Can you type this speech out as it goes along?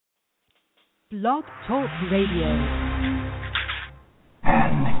Blog Talk Radio.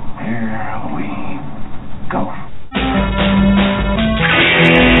 And here we go.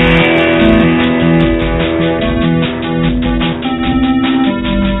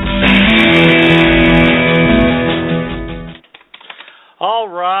 All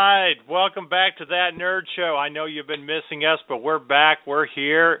right, welcome back to That Nerd Show. I know you've been missing us, but we're back, we're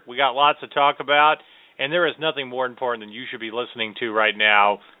here, we got lots to talk about, and there is nothing more important than you should be listening to right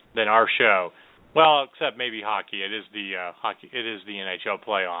now than our show. Well, except maybe hockey. It is the NHL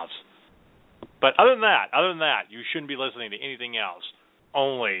playoffs. But other than that, you shouldn't be listening to anything else.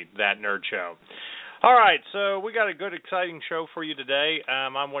 Only That Nerd Show. All right, so we got a good, exciting show for you today.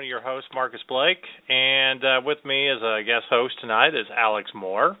 I'm one of your hosts, Marcus Blake, and with me as a guest host tonight is Alex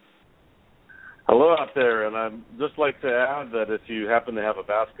Moore. Hello out there, and I'd just like to add that if you happen to have a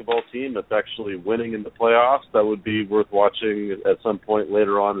basketball team that's actually winning in the playoffs, that would be worth watching at some point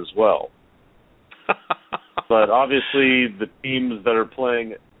later on as well. But obviously the teams that are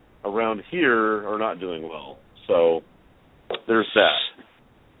playing around here are not doing well, so there's that.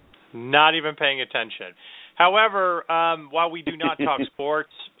 Not even paying attention. However, while we do not talk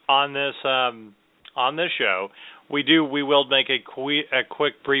sports on this show, we will make a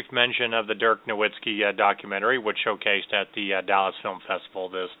quick brief mention of the Dirk Nowitzki documentary, which showcased at the Dallas Film Festival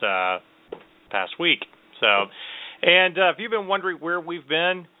this past week. So, and if you've been wondering where we've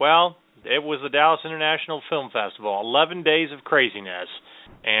been, well, it was the Dallas International Film Festival, 11 days of craziness,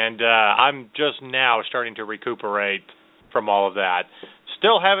 and I'm just now starting to recuperate from all of that.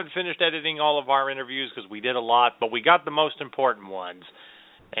 Still haven't finished editing all of our interviews because we did a lot, but we got the most important ones.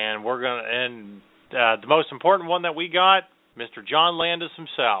 And the most important one that we got, Mr. John Landis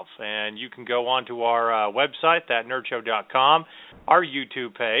himself. And you can go onto our website, thatnerdshow.com, our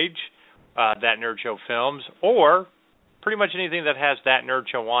YouTube page, That Nerd Show Films, or pretty much anything that has That Nerd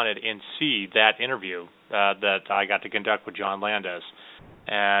Show on it and see that interview that I got to conduct with John Landis.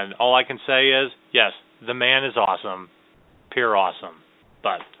 And all I can say is, yes, the man is awesome, pure awesome.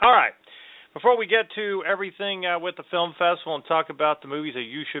 But, all right, before we get to everything with the film festival and talk about the movies that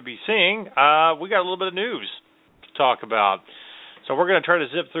you should be seeing, we got a little bit of news to talk about. So we're going to try to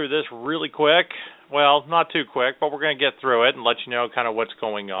zip through this really quick. Well, not too quick, but we're going to get through it and let you know kind of what's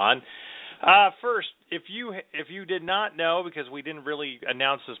going on. First, if you did not know, because we didn't really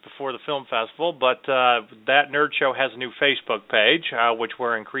announce this before the film festival, but That Nerd Show has a new Facebook page, which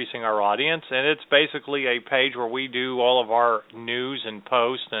we're increasing our audience, and it's basically a page where we do all of our news and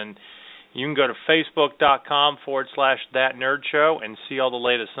posts, and you can go to facebook.com/That Nerd Show and see all the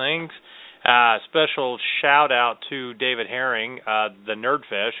latest things. Special shout out to David Herring, the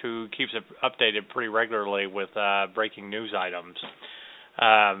Nerdfish, who keeps it updated pretty regularly with breaking news items.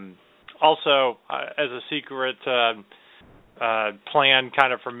 Also, as a secret plan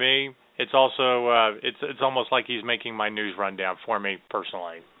kind of for me, it's also it's almost like he's making my news rundown for me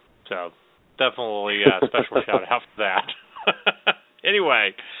personally. So definitely a special shout out for that.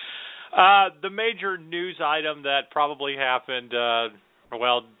 Anyway, the major news item that probably happened, I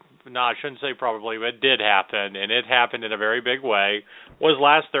shouldn't say probably, but it did happen, and it happened in a very big way, was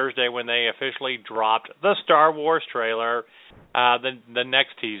last Thursday when they officially dropped the Star Wars trailer, the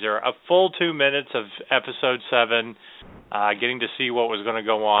next teaser, a full 2 minutes of Episode 7, getting to see what was going to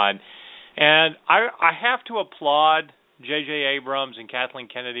go on. And I have to applaud J.J. Abrams and Kathleen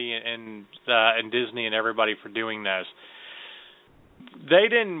Kennedy and Disney and everybody for doing this. They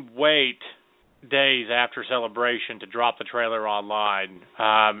didn't wait days after Celebration to drop the trailer online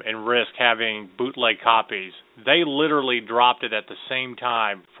and risk having bootleg copies. They literally dropped it at the same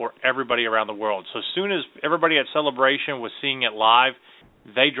time for everybody around the world. So as soon as everybody at Celebration was seeing it live,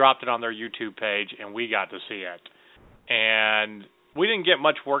 they dropped it on their YouTube page and we got to see it. And we didn't get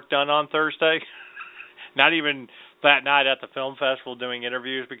much work done on Thursday. Not even that night at the film festival doing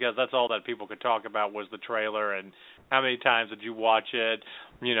interviews, because that's all that people could talk about was the trailer and how many times did you watch it.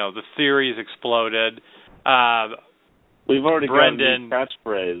 You know, the theories exploded. We've already got a new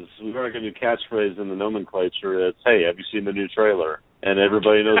catchphrase. We've already got a new catchphrase in the nomenclature. It's, hey, have you seen the new trailer? And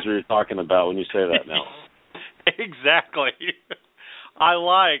everybody knows what you're talking about when you say that now. Exactly. I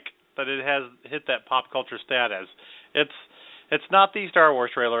like that it has hit that pop culture status. It's not the Star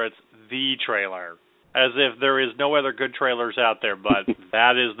Wars trailer, it's the trailer. As if there is no other good trailers out there, but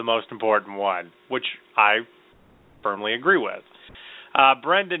that is the most important one, which I firmly agree with.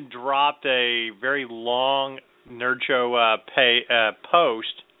 Brendan dropped a very long Nerd Show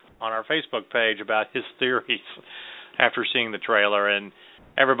post on our Facebook page about his theories after seeing the trailer, and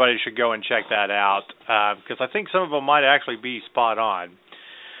everybody should go and check that out because I think some of them might actually be spot on.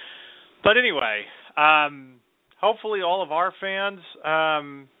 But anyway, hopefully all of our fans,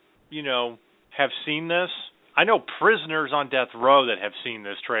 have seen this. I know prisoners on death row that have seen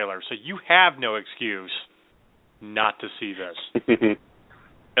this trailer, so you have no excuse not to see this.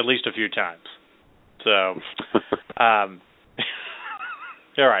 At least a few times. So, all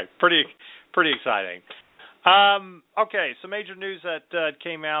right, pretty exciting. Okay, some major news that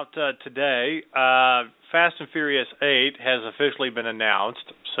came out today. Fast and Furious 8 has officially been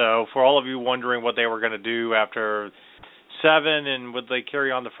announced. So for all of you wondering what they were going to do after 7 and would they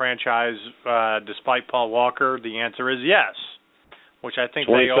carry on the franchise despite Paul Walker, the answer is yes, which I think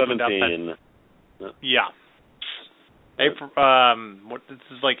they opened up that, yeah. April, this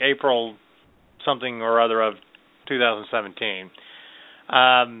is like April something or other of 2017.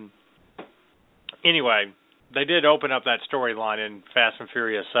 Anyway, they did open up that storyline in Fast and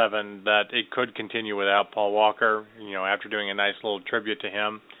Furious 7 that it could continue without Paul Walker, after doing a nice little tribute to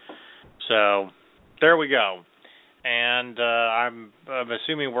him. So, there we go. And I'm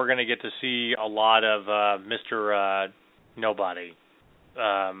assuming we're going to get to see a lot of Mr. Nobody,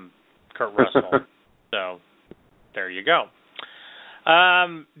 Kurt Russell. So, there you go.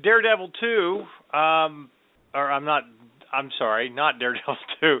 Daredevil 2, not Daredevil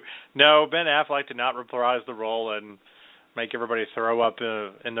 2. No, Ben Affleck did not reprise the role and make everybody throw up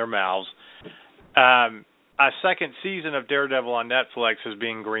in their mouths. A second season of Daredevil on Netflix is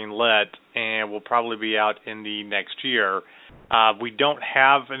being greenlit and will probably be out in the next year. We don't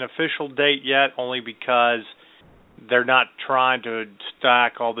have an official date yet, only because they're not trying to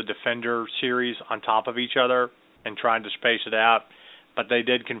stack all the Defender series on top of each other and trying to space it out. But they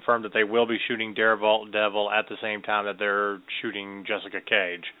did confirm that they will be shooting Daredevil at the same time that they're shooting Jessica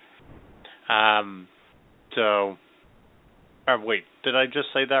Cage. Wait, did I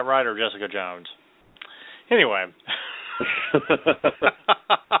just say that right, or Jessica Jones? Anyway.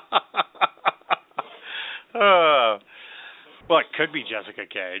 Well, it could be Jessica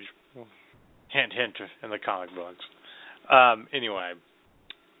Cage. Hint, hint in the comic books. Anyway.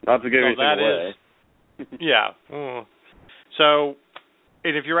 Not to give anything away. Yeah. So,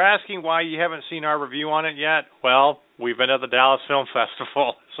 and if you're asking why you haven't seen our review on it yet, well, we've been at the Dallas Film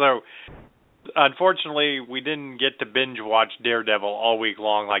Festival. So, unfortunately, we didn't get to binge watch Daredevil all week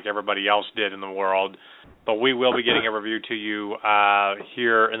long like everybody else did in the world. But we will be getting a review to you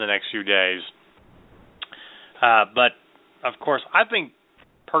here in the next few days. But, of course, I think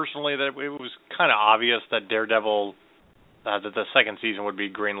personally that it was kind of obvious that Daredevil, that the second season would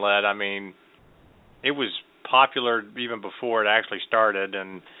be greenlit. I mean, it was popular even before it actually started,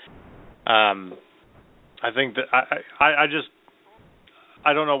 and I think that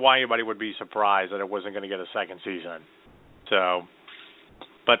I don't know why anybody would be surprised that it wasn't going to get a second season. So,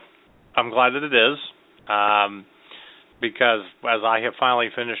 but I'm glad that it is, because as I have finally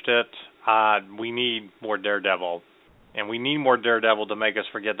finished it, we need more Daredevil, and we need more Daredevil to make us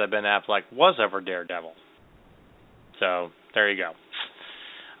forget that Ben Affleck was ever Daredevil. So there you go.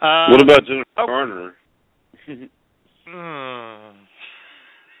 What about Jennifer Garner?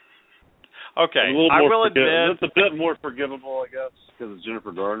 Okay, I will admit it's a bit more forgivable, I guess, because it's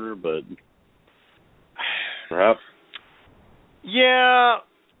Jennifer Garner, but perhaps. Yeah.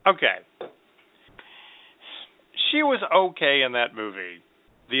 Okay. She was okay in that movie.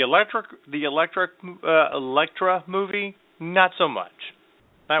 The Elektra movie, not so much.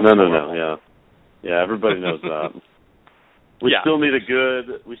 No. Yeah, everybody knows that. We still need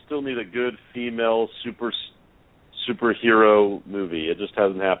a good female superhero movie. It just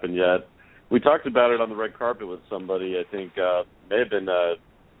hasn't happened yet. We talked about it on the red carpet with somebody. I think may have been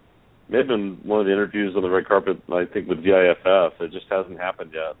one of the interviews on the red carpet. I think with VIFF. It just hasn't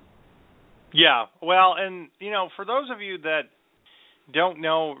happened yet. Yeah, well, and for those of you that don't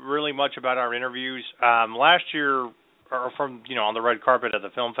know really much about our interviews, last year, or from on the red carpet at the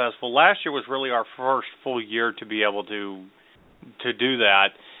film festival, last year was really our first full year to be able to do that,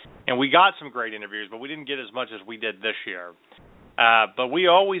 and we got some great interviews, but we didn't get as much as we did this year. But we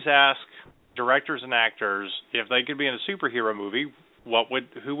always ask directors and actors if they could be in a superhero movie,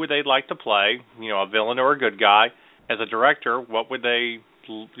 who would they like to play? A villain or a good guy. As a director, what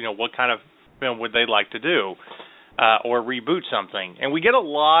kind of film would they like to do, or reboot something? And we get a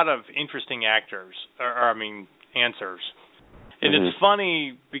lot of interesting answers. And it's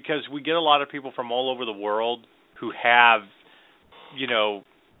funny because we get a lot of people from all over the world who have,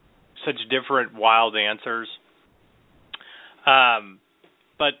 such different wild answers.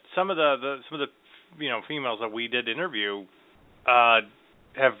 But some of the females that we did interview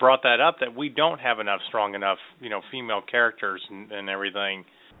have brought that up, that we don't have strong enough female characters and everything,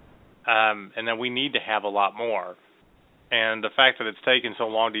 and that we need to have a lot more. And the fact that it's taken so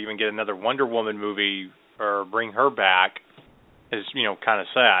long to even get another Wonder Woman movie or bring her back is kind of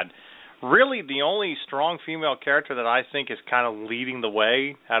sad. really the only strong female character that I think is kind of leading the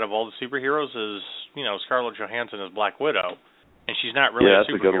way out of all the superheroes is, Scarlett Johansson as Black Widow. And she's not really a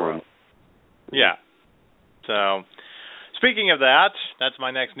superhero. That's a good one. Yeah. So, speaking of that, that's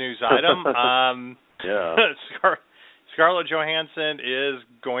my next news item. Yeah. Scarlett Johansson is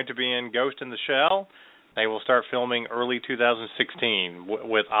going to be in Ghost in the Shell. They will start filming early 2016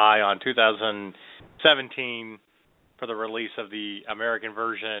 with eye on 2017 for the release of the American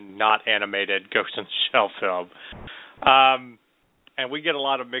version, not animated Ghost in the Shell film. And we get a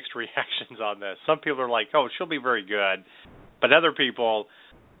lot of mixed reactions on this. Some people are like, oh, she'll be very good. But other people,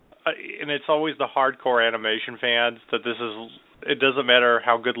 and it's always the hardcore animation fans, that it doesn't matter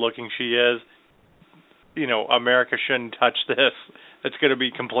how good looking she is, America shouldn't touch this. It's going to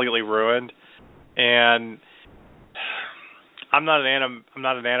be completely ruined. And I'm not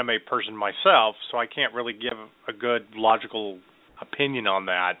an anime person myself, so I can't really give a good logical opinion on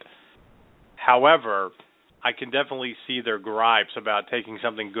that. However, I can definitely see their gripes about taking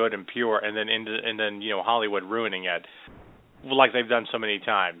something good and pure and then Hollywood ruining it, like they've done so many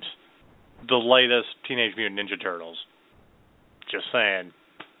times. The latest Teenage Mutant Ninja Turtles. Just saying.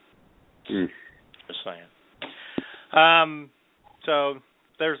 Just saying. So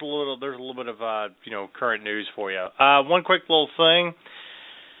there's a little bit of current news for you. One quick little thing.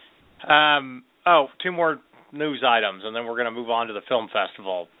 Two more news items, and then we're going to move on to the film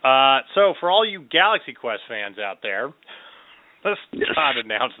festival. So for all you Galaxy Quest fans out there, this got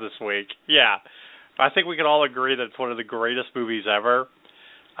announced this week. Yeah, I think we can all agree that it's one of the greatest movies ever.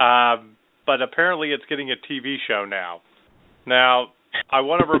 But apparently it's getting a TV show now. Now, I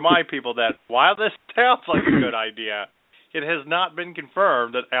want to remind people that while this sounds like a good idea, it has not been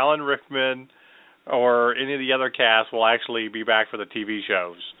confirmed that Alan Rickman or any of the other cast will actually be back for the TV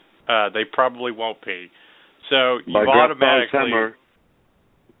shows. They probably won't be. So you've automatically...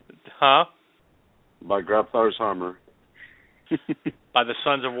 Huh? By Grabthar's Hammer. By the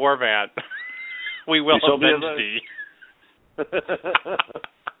Sons of Warvant. We will avenge thee.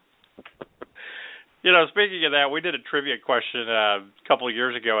 Speaking of that, we did a trivia question a couple of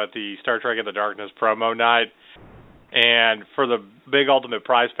years ago at the Star Trek in the Darkness promo night. And for the big ultimate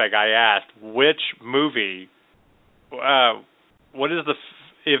prize pack, I asked, which movie, if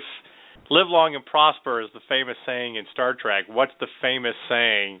live long and prosper is the famous saying in Star Trek, what's the famous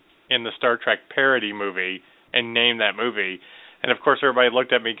saying in the Star Trek parody movie, and name that movie? And, of course, everybody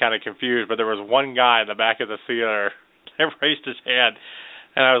looked at me kind of confused, but there was one guy in the back of the theater that raised his hand,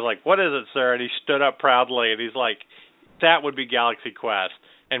 and I was like, what is it, sir? And he stood up proudly, and he's like, that would be Galaxy Quest.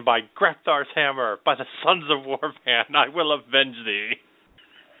 And by Grabthar's Hammer, by the Sons of Warvan, I will avenge thee.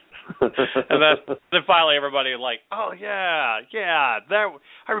 And then finally everybody was like, oh, yeah,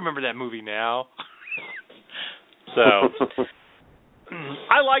 I remember that movie now. So,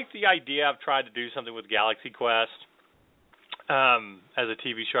 I like the idea of trying to do something with Galaxy Quest as a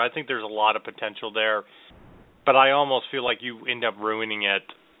TV show. I think there's a lot of potential there. But I almost feel like you end up ruining it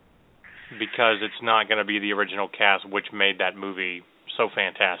because it's not going to be the original cast which made that movie so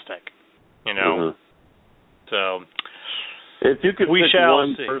fantastic, So, if you could pick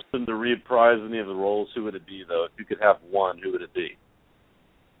one see. person to reprise any of the roles, who would it be, though? If you could have one, who would it be?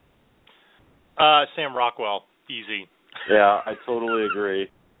 Sam Rockwell, easy. Yeah, I totally agree.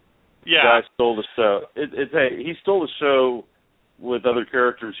 Yeah, the guy stole the show. He stole the show with other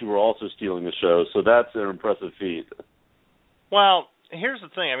characters who were also stealing the show, so that's an impressive feat. Well, here's the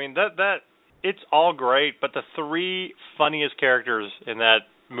thing. I mean, that it's all great, but the three funniest characters in that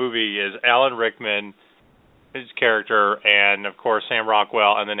movie is Alan Rickman, his character, and of course Sam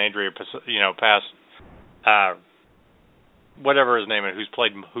Rockwell, and then Andrea, whatever his name is,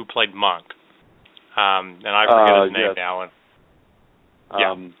 who played Monk, and I forget his name now.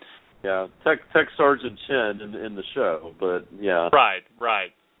 Yeah, Tech Sergeant Chen in the show, but yeah. Right.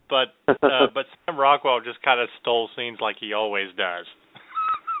 But Sam Rockwell just kind of stole scenes like he always does.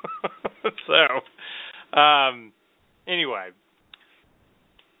 So, anyway,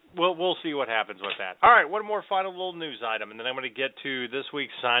 we'll see what happens with that. All right, one more final little news item, and then I'm going to get to this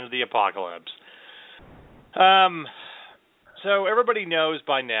week's Sign of the Apocalypse. So everybody knows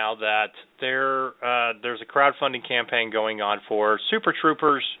by now that there's a crowdfunding campaign going on for Super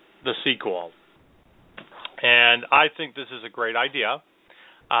Troopers, the sequel. And I think this is a great idea.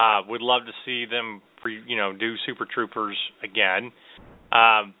 Would love to see them, do Super Troopers again.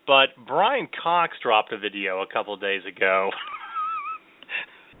 But Brian Cox dropped a video a couple of days ago,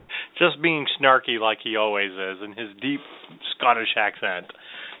 just being snarky like he always is in his deep Scottish accent,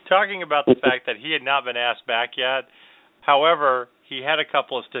 talking about the fact that he had not been asked back yet. However, he had a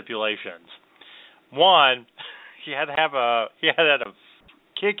couple of stipulations. One, he had to have a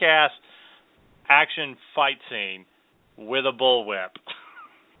kick-ass action fight scene with a bullwhip.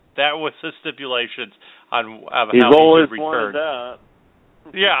 That was the stipulations on of He's how always he wanted returned. that.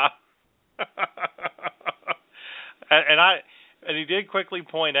 Yeah. and he did quickly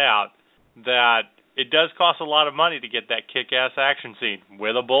point out that it does cost a lot of money to get that kick-ass action scene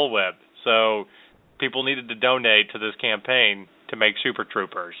with a bullwhip. So people needed to donate to this campaign to make Super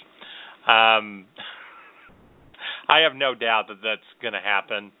Troopers. I have no doubt that that's going to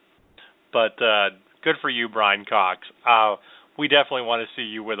happen. But good for you, Brian Cox. We definitely want to see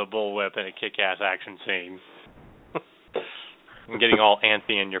you with a bullwhip in a kick-ass action scene. I'm getting all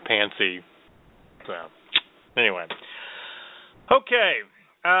antsy in your pantsy. So, anyway. Okay.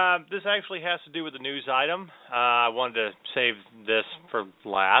 This actually has to do with the news item. I wanted to save this for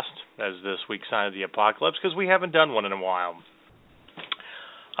last as this week's Sign of the Apocalypse because we haven't done one in a while.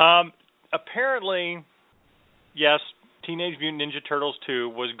 Apparently, yes, Teenage Mutant Ninja Turtles 2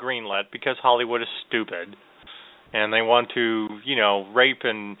 was greenlit because Hollywood is stupid. And they want to, rape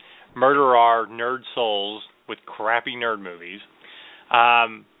and murder our nerd souls with crappy nerd movies.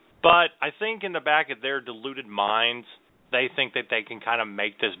 But I think in the back of their deluded minds, they think that they can kind of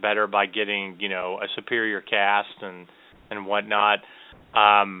make this better by getting, a superior cast and whatnot.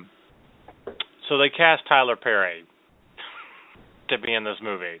 So they cast Tyler Perry to be in this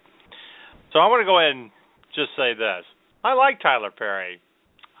movie. So I want to go ahead and just say this. I like Tyler Perry.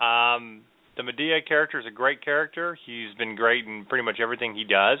 The Medea character is a great character. He's been great in pretty much everything he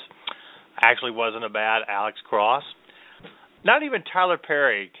does. Actually wasn't a bad Alex Cross. Not even Tyler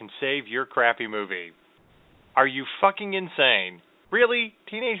Perry can save your crappy movie. Are you fucking insane? Really?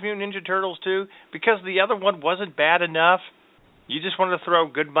 Teenage Mutant Ninja Turtles 2? Because the other one wasn't bad enough? You just wanted to throw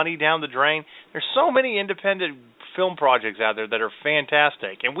good money down the drain? There's so many independent film projects out there that are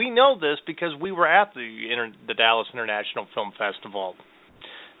fantastic. And we know this because we were at the Dallas International Film Festival.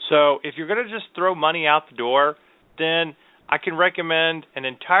 So if you're going to just throw money out the door, then I can recommend an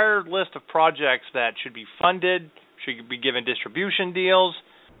entire list of projects that should be funded, should be given distribution deals.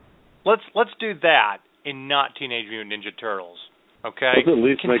 Let's do that and not Teenage Mutant Ninja Turtles. Okay?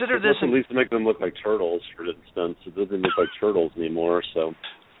 Let's at least make them look like turtles, for instance. It doesn't look like turtles anymore, so.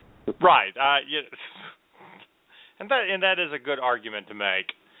 Right. And that is a good argument to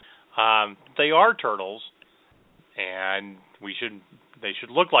make. They are turtles, and they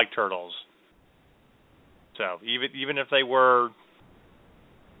should look like turtles. So even if they were,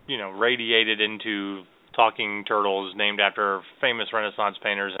 radiated into talking turtles named after famous Renaissance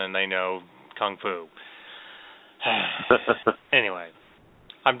painters and they know kung fu. Anyway,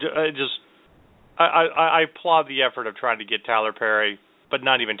 I applaud the effort of trying to get Tyler Perry, but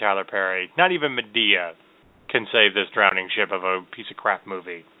not even Tyler Perry, not even Medea can save this drowning ship of a piece of crap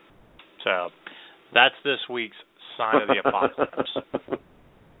movie. So that's this week's Sign of the Apocalypse.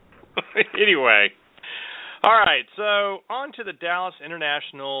 Anyway, all right, so on to the Dallas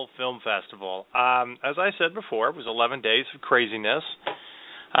International Film Festival. As I said before, it was 11 days of craziness.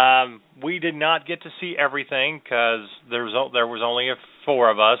 We did not get to see everything because there was only 4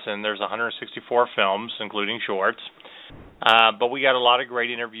 of us, and there's 164 films, including shorts. But we got a lot of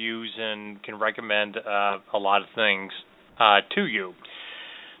great interviews and can recommend a lot of things to you.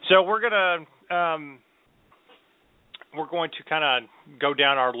 So we're going to kind of go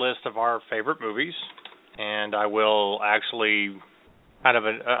down our list of our favorite movies, and I will actually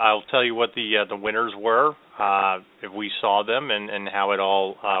I'll tell you what the winners were, if we saw them, and how it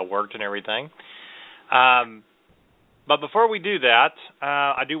all worked and everything. But before we do that,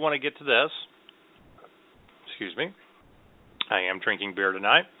 I do want to get to this. Excuse me. I am drinking beer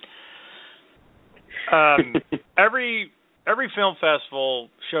tonight. Every film festival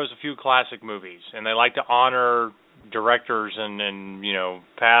shows a few classic movies, and they like to honor directors and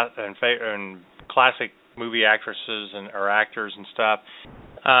classic movie actresses or actors and stuff.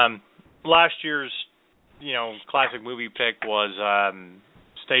 Last year's classic movie pick was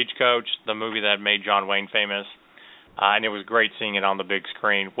Stagecoach, the movie that made John Wayne famous, and it was great seeing it on the big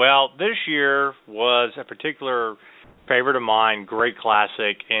screen. Well, this year was a particular favorite of mine, great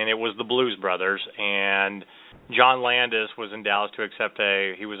classic, and it was The Blues Brothers, and John Landis was in Dallas to accept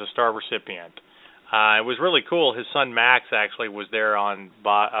he was a star recipient. It was really cool. His son Max actually was there on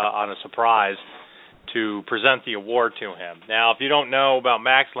a surprise to present the award to him. Now, if you don't know about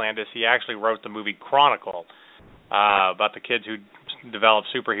Max Landis, he actually wrote the movie Chronicle about the kids who develop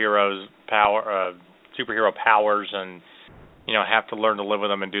superhero powers and have to learn to live with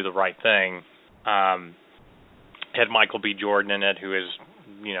them and do the right thing. Had Michael B. Jordan in it, who is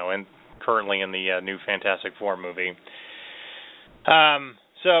currently in the new Fantastic Four movie.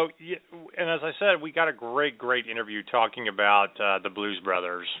 So, and as I said, we got a great interview talking about the Blues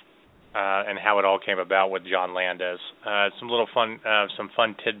Brothers. and how it all came about with John Landis. Some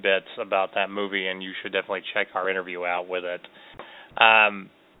fun tidbits about that movie, and you should definitely check our interview out with it.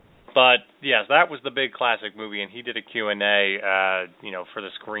 But yes, that was the big classic movie, and he did a Q&A, for the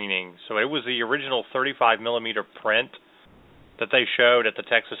screening. So it was the original 35 millimeter print that they showed at the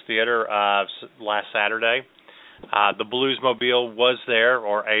Texas Theater last Saturday. The Bluesmobile was there,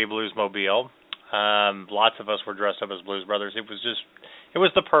 or a Bluesmobile. Lots of us were dressed up as Blues Brothers. It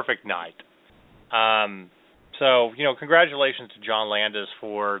was the perfect night. So congratulations to John Landis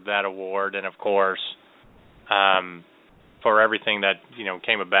for that award, and of course, for everything that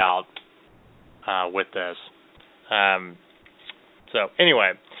came about with this. So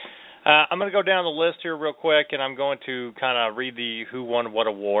anyway, I'm going to go down the list here real quick, and I'm going to kind of read the who won what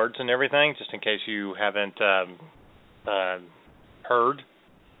awards and everything, just in case you haven't heard,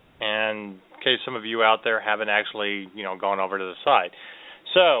 and in case some of you out there haven't actually gone over to the site.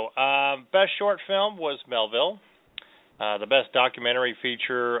 So best short film was Melville. The best documentary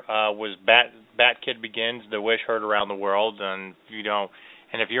feature was Bat Kid Begins: The Wish Heard Around the World, and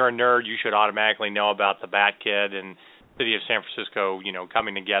if you're a nerd, you should automatically know about the Bat Kid and city of San Francisco,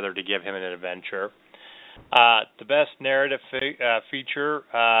 coming together to give him an adventure. The best narrative feature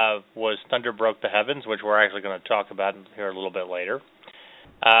was Thunder Broke the Heavens, which we're actually going to talk about here a little bit later.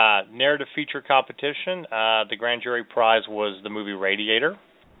 Narrative feature competition, the grand jury prize was the movie Radiator.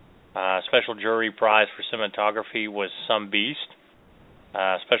 Special jury prize for cinematography was Some Beast.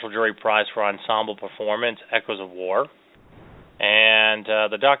 Special jury prize for ensemble performance, Echoes of War. And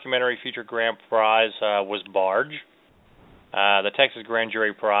the documentary feature grand prize was Barge. The Texas grand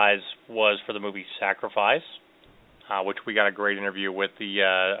jury prize was for the movie Sacrifice, which we got a great interview with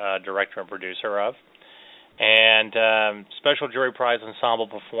the director and producer of. And special jury prize ensemble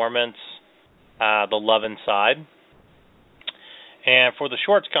performance, The Love Inside. And for the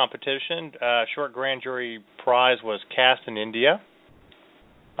shorts competition, short grand jury prize was Cast in India,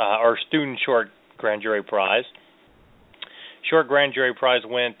 or student short grand jury prize. Short grand jury prize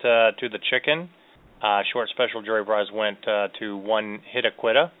went to The Chicken. Short special jury prize went to One Hit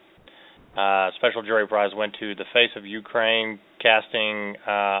Aquita. Special jury prize went to The Face of Ukraine, casting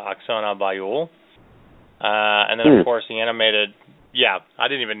Oksana Bayul. And then, of course, the animated... Yeah, I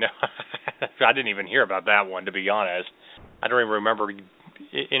didn't even know. I didn't even hear about that one, to be honest. I don't even remember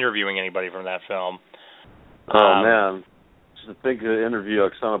interviewing anybody from that film. Oh, man. Just to think to interview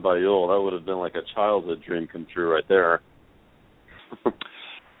Oksana Bayul, that would have been like a childhood dream come true right there.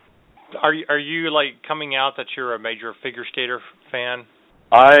 Are you like coming out that you're a major figure skater fan?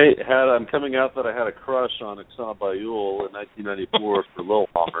 I'm coming out that I had a crush on Oksana Bayul in 1994 for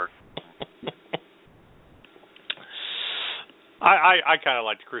Lillehammer. I kind of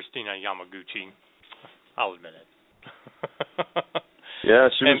liked Christina Yamaguchi. I'll admit it. Yeah,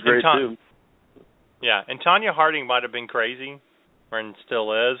 she was great too. Yeah, and Tanya Harding might have been crazy, and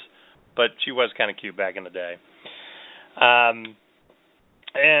still is, but she was kind of cute back in the day.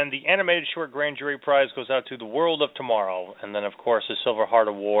 And the animated short grand jury prize goes out to The World of Tomorrow, and then of course the Silver Heart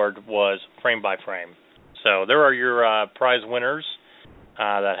Award was Frame by Frame. So there are your prize winners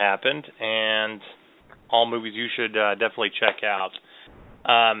that happened, and all movies you should definitely check out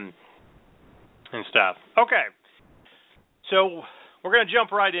and stuff. Okay. So we're going to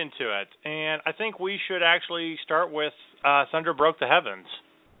jump right into it, and I think we should actually start with Thunder Broke the Heavens.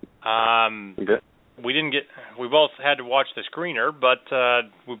 Okay. We both had to watch the screener, but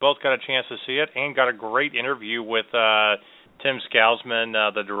we both got a chance to see it and got a great interview with Tim Scousman,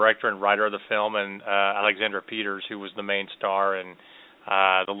 the director and writer of the film, and Alexandra Peters, who was the main star, and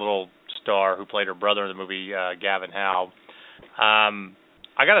the little star who played her brother in the movie, Gavin Howe.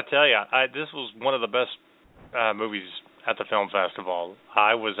 I got to tell you, this was one of the best movies at the film festival.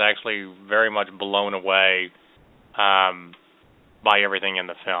 I was actually very much blown away by everything in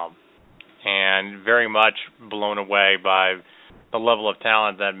the film, and very much blown away by the level of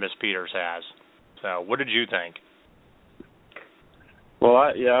talent that Miss Peters has. So, what did you think? Well,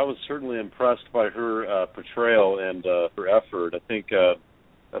 I was certainly impressed by her portrayal and her effort. I think there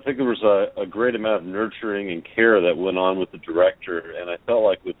was a great amount of nurturing and care that went on with the director, and I felt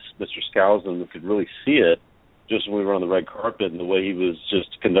like with Mr. Scousman, we could really see it just when we were on the red carpet and the way he was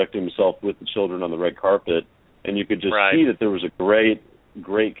just conducting himself with the children on the red carpet, and you could just see that there was a great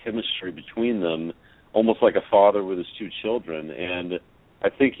chemistry between them, almost like a father with his two children, and I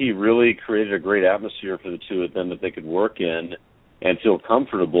think he really created a great atmosphere for the two of them that they could work in and feel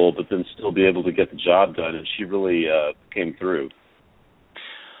comfortable, but then still be able to get the job done, and she really came through.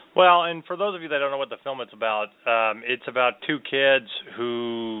 Well, and for those of you that don't know what the film is about two kids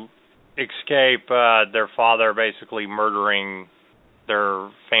who escape their father basically murdering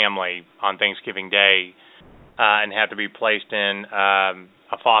their family on Thanksgiving Day and have to be placed in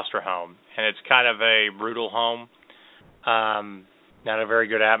a foster home. And it's kind of a brutal home, not a very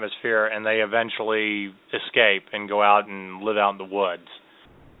good atmosphere, and they eventually escape and go out and live out in the woods,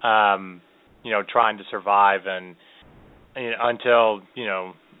 trying to survive and until,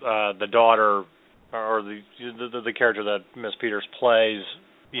 the daughter or the character that Miss Peters plays,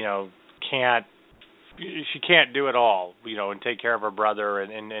 can't do it all, and take care of her brother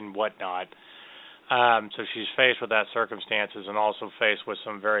and whatnot. So she's faced with that circumstances and also faced with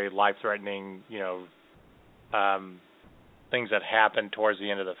some very life-threatening, things that happen towards the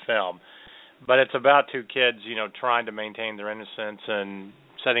end of the film. But it's about two kids, trying to maintain their innocence and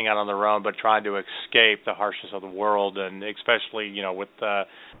setting out on their own, but trying to escape the harshness of the world, and especially, with the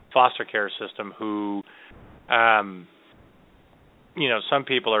foster care system who, some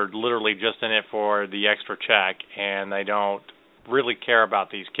people are literally just in it for the extra check, and they don't really care about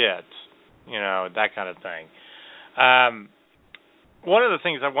these kids, that kind of thing. One of the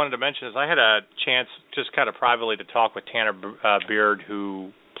things I wanted to mention is I had a chance just kind of privately to talk with Tanner Beard,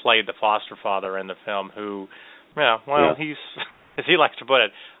 who played the foster father in the film, who, he's, as he likes to put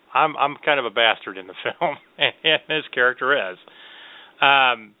it, I'm kind of a bastard in the film, and his character is.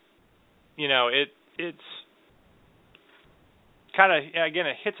 It's kind of, again,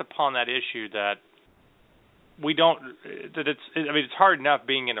 it hits upon that issue that it's hard enough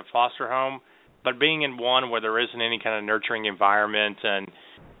being in a foster home, but being in one where there isn't any kind of nurturing environment, and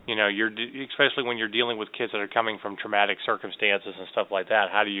especially when you're dealing with kids that are coming from traumatic circumstances and stuff like that,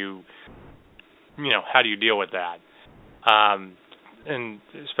 how do you deal with that? And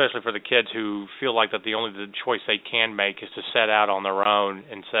especially for the kids who feel like that the choice they can make is to set out on their own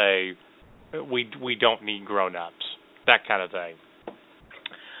and say, we don't need grown-ups, that kind of thing.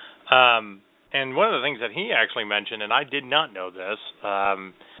 And one of the things that he actually mentioned, and I did not know this,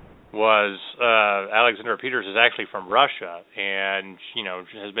 was Alexandra Peters is actually from Russia, and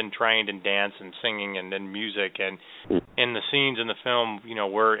has been trained in dance and singing and in music, and in the scenes in the film,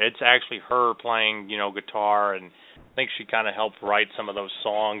 where it's actually her playing, guitar, and I think she kind of helped write some of those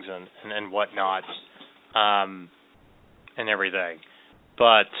songs and whatnot, and everything.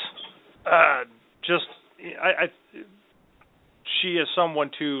 But she is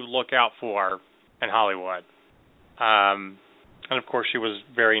someone to look out for in Hollywood. And of course, she was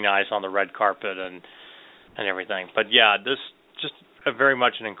very nice on the red carpet and everything. But yeah, this just very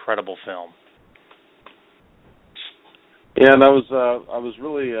much an incredible film. Yeah, and I was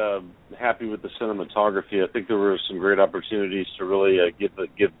really happy with the cinematography. I think there were some great opportunities to really give the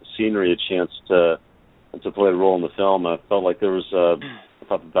scenery a chance to play a role in the film. I felt like there was I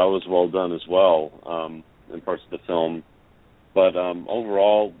thought that was well done as well in parts of the film. But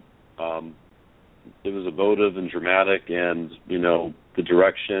overall, it was emotive and dramatic, and the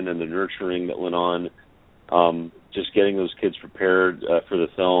direction and the nurturing that went on, just getting those kids prepared for the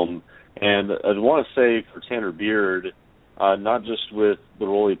film. And I want to say for Tanner Beard, not just with the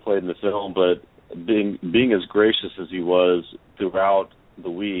role he played in the film, but being as gracious as he was throughout the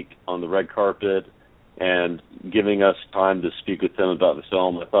week on the red carpet and giving us time to speak with him about the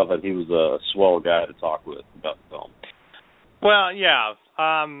film, I thought that he was a swell guy to talk with about the film. Well, yeah.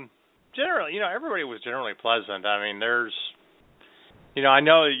 Generally, everybody was generally pleasant. I mean, there's, I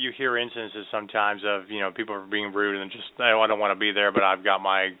know that you hear instances sometimes of, people being rude and just, I don't want to be there, but I've got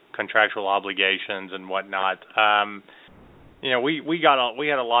my contractual obligations and whatnot. We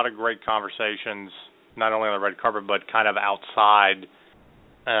had a lot of great conversations, not only on the red carpet, but kind of outside,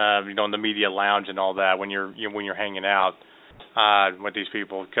 in the media lounge and all that when you're hanging out with these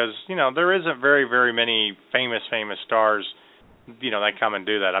people, because there isn't very, very many famous stars that come and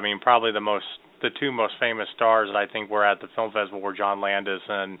do that. I mean, probably the two most famous stars that I think were at the film festival were John Landis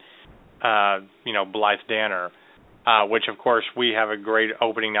and Blythe Danner, which of course we have a great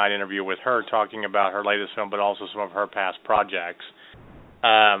opening night interview with her talking about her latest film, but also some of her past projects.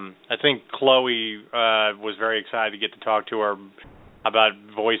 I think Chloe was very excited to get to talk to her about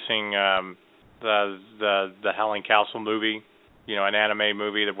voicing the Helen Castle movie, an anime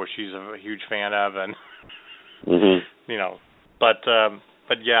movie where she's a huge fan of, and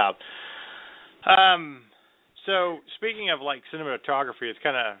But yeah. So speaking of like cinematography, it's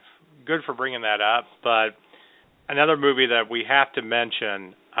kind of good for bringing that up. But another movie that we have to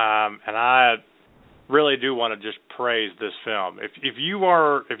mention, and I really do want to just praise this film. If you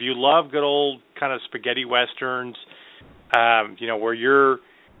love good old kind of spaghetti westerns, where you're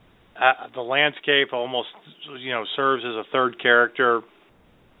the landscape almost serves as a third character.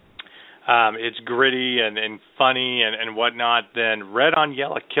 It's gritty and funny and whatnot, then Red on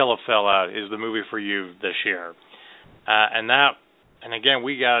Yellow Kill a Fella is the movie for you this year. And that and again,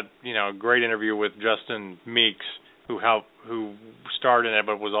 we got a great interview with Justin Meeks, who starred in it,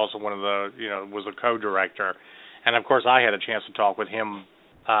 but was also one of the was a co-director, and of course I had a chance to talk with him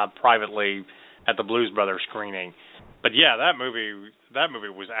privately at the Blues Brothers screening. But yeah, that movie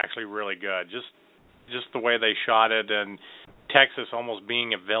was actually really good. Just the way they shot it, and Texas almost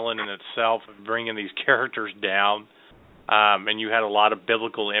being a villain in itself, bringing these characters down, and you had a lot of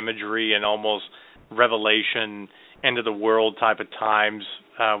biblical imagery and almost revelation, end of the world type of times.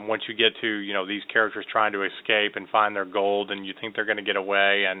 Once you get to these characters trying to escape and find their gold, and you think they're going to get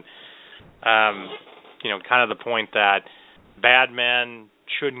away, and kind of the point that bad men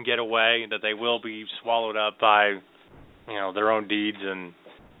shouldn't get away, that they will be swallowed up by their own deeds, and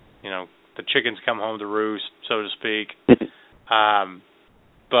the chickens come home to roost, so to speak.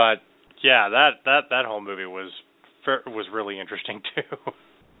 But yeah, that whole movie was really interesting too.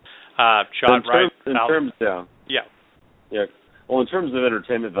 Shot right. Yeah. Well, in terms of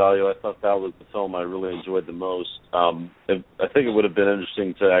entertainment value, I thought that was the film I really enjoyed the most. I think it would have been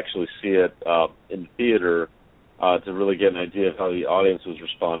interesting to actually see it in the theater to really get an idea of how the audience was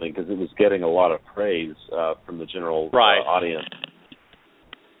responding, because it was getting a lot of praise from the general audience.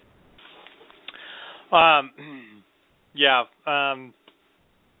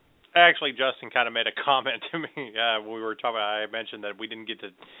 Actually, Justin kind of made a comment to me. We were talking. I mentioned that we didn't get to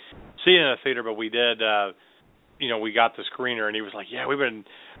see it in the theater, but we did. We got the screener, and he was like, "Yeah, we're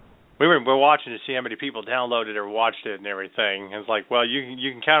watching to see how many people downloaded or watched it and everything." And it's like, well,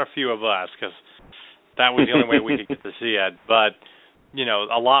 you can count a few of us, because that was the only way we could get to see it. But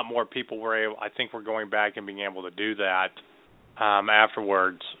a lot more people were able. I think we're going back and being able to do that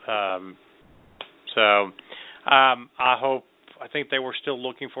afterwards. I think they were still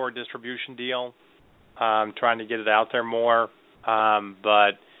looking for a distribution deal, trying to get it out there more.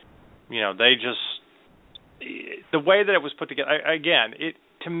 But they just, the way that it was put together, again,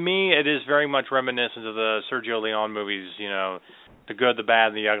 to me it is very much reminiscent of the Sergio Leone movies, The Good, the Bad,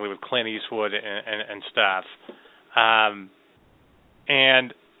 and the Ugly with Clint Eastwood and stuff.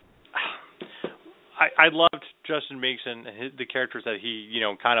 And I loved Justin Meeks and the characters that he,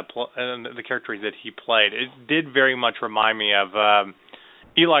 the characters that he played. It did very much remind me of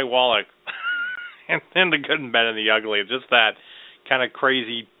Eli Wallach and The Good and Bad and the Ugly. Just that kind of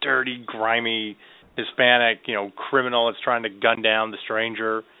crazy, dirty, grimy Hispanic, criminal that's trying to gun down the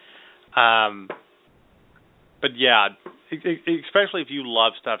stranger. But yeah, especially if you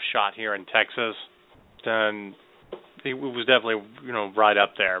love stuff shot here in Texas, then it was definitely, right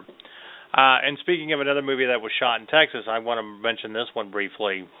up there. And speaking of another movie that was shot in Texas, I want to mention this one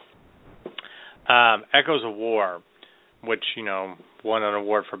briefly. Echoes of War, which, won an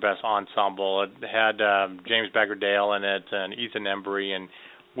award for Best Ensemble. It had James Bagardale in it and Ethan Embry, and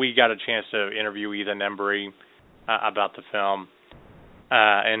we got a chance to interview Ethan Embry about the film,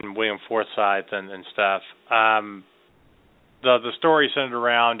 and William Forsythe and stuff. The story centered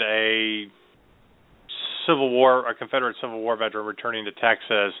around a Confederate Civil War veteran returning to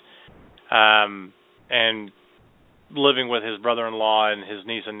Texas, and living with his brother-in-law and his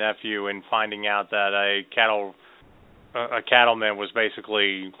niece and nephew, and finding out that a cattleman was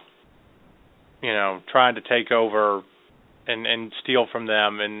basically, trying to take over and steal from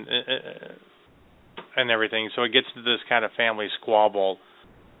them and everything. So it gets to this kind of family squabble,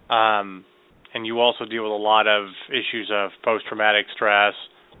 and you also deal with a lot of issues of post-traumatic stress,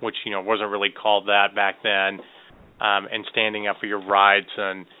 which wasn't really called that back then, and standing up for your rights,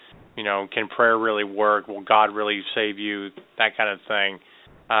 and can prayer really work? Will God really save you? That kind of thing.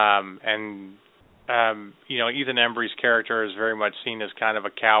 Ethan Embry's character is very much seen as kind of a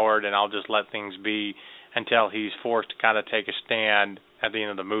coward, and I'll just let things be until he's forced to kind of take a stand at the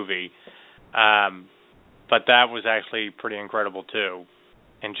end of the movie. But that was actually pretty incredible too,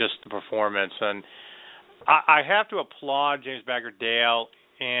 and just the performance. And I have to applaud James Bagardale,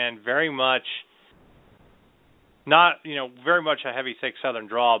 and very much very much a heavy, thick Southern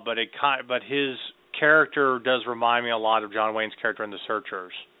drawl, but his character does remind me a lot of John Wayne's character in The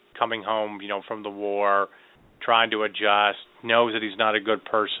Searchers, coming home, from the war, trying to adjust, knows that he's not a good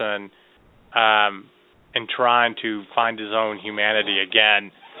person, and trying to find his own humanity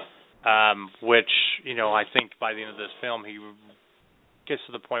again, which, I think by the end of this film, he gets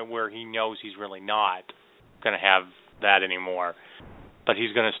to the point where he knows he's really not going to have that anymore. But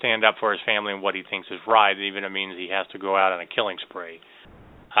he's going to stand up for his family and what he thinks is right, even if it means he has to go out on a killing spree.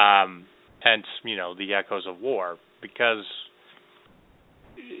 Hence, the Echoes of War, because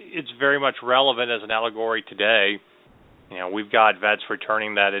it's very much relevant as an allegory today. We've got vets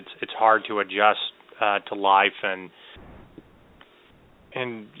returning that it's hard to adjust to life and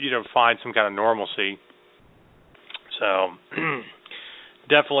find some kind of normalcy. So,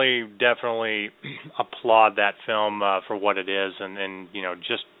 definitely applaud that film for what it is, and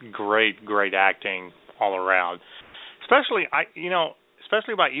just great acting all around. Especially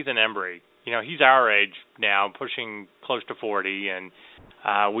by Ethan Embry. He's our age now, pushing close to 40, and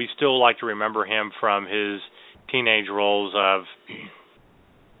we still like to remember him from his teenage roles of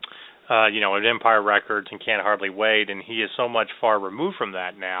at Empire Records and Can't Hardly Wait, and he is so much far removed from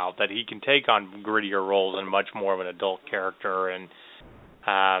that now that he can take on grittier roles and much more of an adult character, and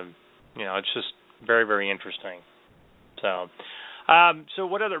it's just very, very interesting. So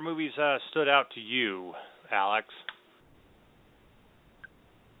what other movies stood out to you, Alex?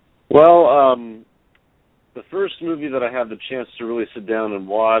 Well, the first movie that I had the chance to really sit down and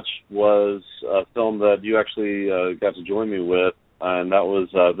watch was a film that you actually got to join me with, and that was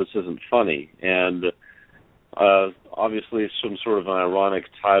This Isn't Funny. And obviously some sort of an ironic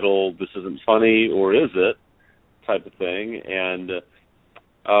title, This Isn't Funny, or Is It, type of thing. And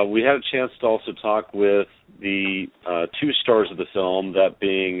we had a chance to also talk with the two stars of the film, that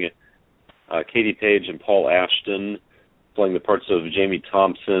being Katie Page and Paul Ashton, playing the parts of Jamie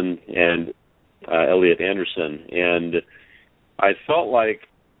Thompson and Elliot Anderson. And I felt like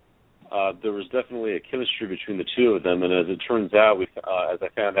there was definitely a chemistry between the two of them, and as it turns out, as I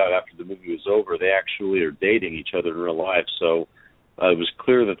found out after the movie was over, they actually are dating each other in real life. So it was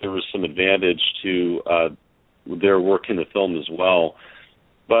clear that there was some advantage to their work in the film as well.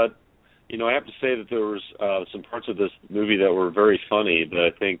 But I have to say that there was some parts of this movie that were very funny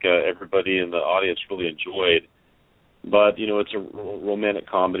that I think everybody in the audience really enjoyed. But it's a romantic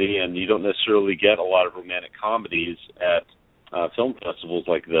comedy, and you don't necessarily get a lot of romantic comedies at film festivals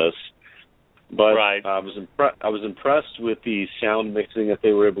like this. But right. I was impressed with the sound mixing that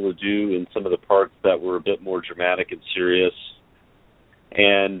they were able to do in some of the parts that were a bit more dramatic and serious.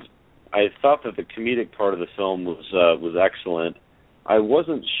 And I thought that the comedic part of the film was excellent. I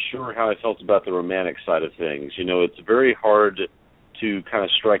wasn't sure how I felt about the romantic side of things. It's very hard to kind of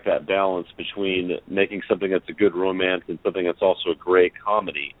strike that balance between making something that's a good romance and something that's also a great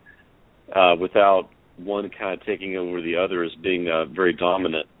comedy, without one kind of taking over the other as being very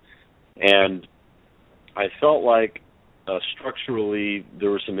dominant. And I felt like structurally there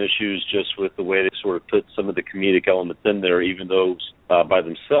were some issues just with the way they sort of put some of the comedic elements in there, even though by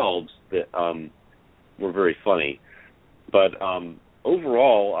themselves that were very funny. But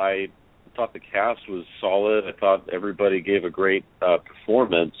overall, I thought the cast was solid. I thought everybody gave a great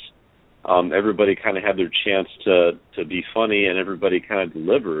performance. Everybody kind of had their chance to be funny, and everybody kind of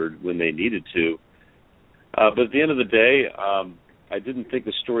delivered when they needed to. But at the end of the day, I didn't think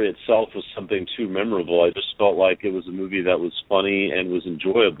the story itself was something too memorable. I just felt like it was a movie that was funny and was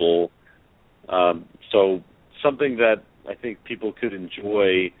enjoyable. So something that I think people could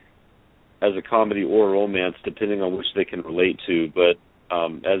enjoy as a comedy or a romance, depending on which they can relate to. But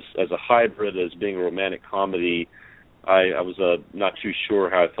as a hybrid, as being a romantic comedy, I was not too sure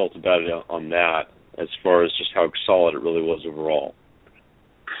how I felt about it on that, as far as just how solid it really was overall.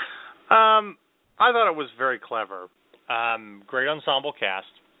 I thought it was very clever. Great ensemble cast.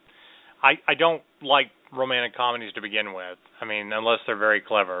 I don't like romantic comedies to begin with. I mean, unless they're very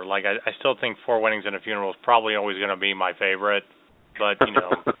clever. Like, I still think Four Weddings and a Funeral is probably always going to be my favorite. But,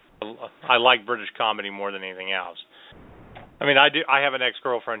 I like British comedy more than anything else. I mean, I have an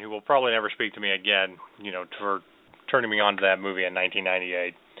ex-girlfriend who will probably never speak to me again, for turning me on to that movie in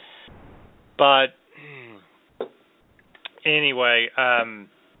 1998. But anyway,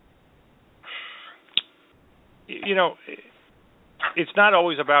 it's not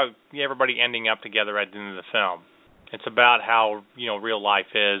always about everybody ending up together at the end of the film. It's about how, real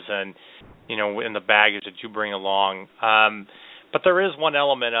life is and, in the baggage that you bring along. But there is one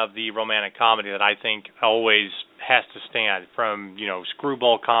element of the romantic comedy that I think always has to stand, from,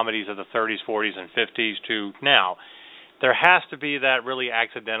 screwball comedies of the 30s, 40s, and 50s to now. There has to be that really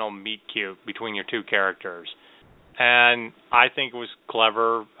accidental meet cute between your two characters. And I think it was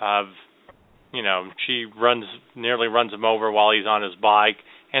clever of, she nearly runs him over while he's on his bike,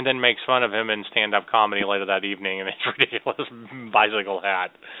 and then makes fun of him in stand-up comedy later that evening in his ridiculous bicycle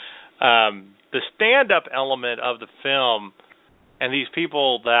hat. The stand-up element of the film, and these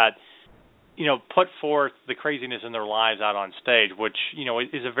people that, put forth the craziness in their lives out on stage, which,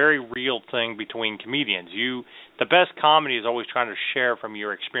 is a very real thing between comedians. The best comedy is always trying to share from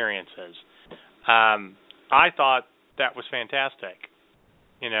your experiences. I thought that was fantastic.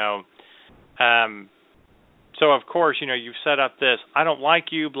 So, of course, you've set up this, I don't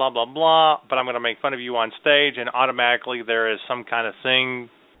like you, blah, blah, blah, but I'm going to make fun of you on stage, and automatically there is some kind of thing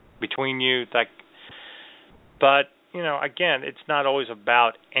between you. But again, it's not always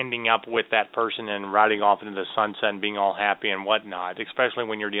about ending up with that person and riding off into the sunset and being all happy and whatnot, especially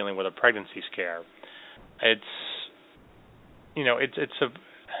when you're dealing with a pregnancy scare.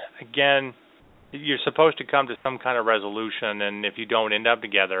 Again, you're supposed to come to some kind of resolution, and if you don't end up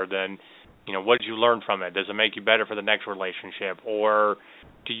together, then, what did you learn from it? Does it make you better for the next relationship? Or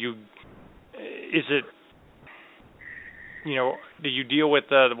do you deal with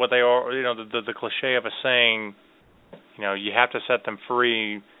what they are, the cliche of a saying, you have to set them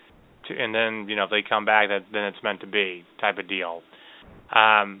free, and then, if they come back, then it's meant to be type of deal.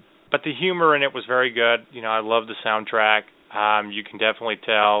 But the humor in it was very good. I love the soundtrack. You can definitely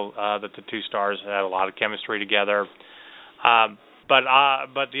tell that the two stars had a lot of chemistry together. But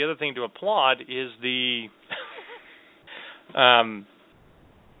the other thing to applaud is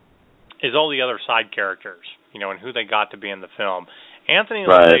is all the other side characters, and who they got to be in the film. Anthony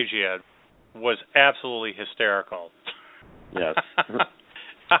LaFagia was absolutely hysterical. Yes.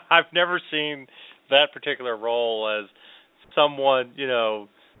 I've never seen that particular role as someone,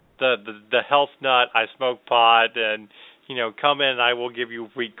 the health nut, I smoke pot, and, come in, I will give you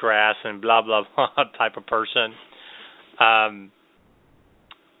wheatgrass and blah, blah, blah type of person. I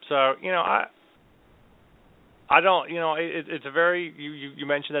don't, it's a very, you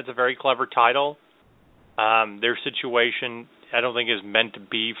mentioned that's a very clever title. Their situation, I don't think is meant to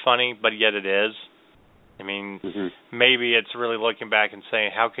be funny, but yet it is. I mean, maybe it's really looking back and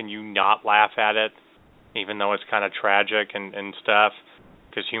saying, how can you not laugh at it, even though it's kind of tragic and stuff,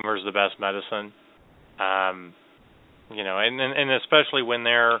 because humor is the best medicine. And especially when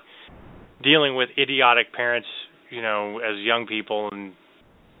they're dealing with idiotic parents, as young people, and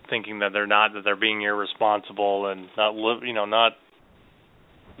thinking that they're being irresponsible and not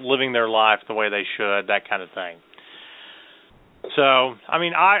living their life the way they should, that kind of thing. So, I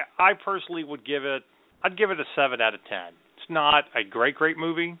mean, I personally I'd give it a 7 out of 10. It's not a great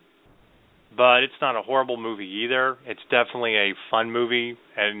movie, but it's not a horrible movie either. It's definitely a fun movie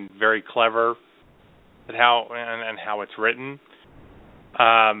and very clever at how it's written.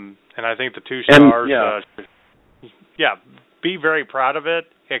 And I think the two stars, be very proud of it,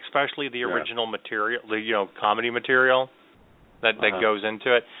 especially the original material, the comedy material that goes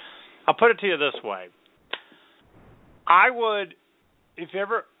into it. I'll put it to you this way: I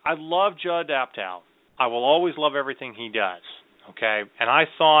love Judd Apatow. I will always love everything he does. Okay, and I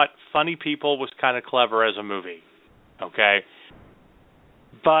thought Funny People was kind of clever as a movie. Okay,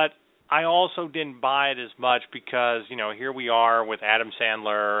 but I also didn't buy it as much because here we are with Adam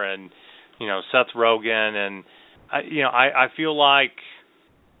Sandler and Seth Rogen, and I feel like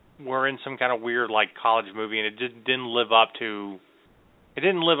we're in some kind of weird college movie, and it didn't live up to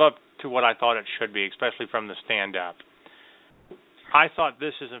what I thought it should be, especially from the stand-up. I thought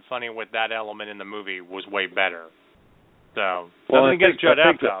This Isn't Funny with that element in the movie was way better. So, nothing against Judd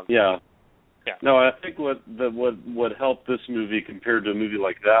Apatow. Yeah. No, I think what helped this movie compared to a movie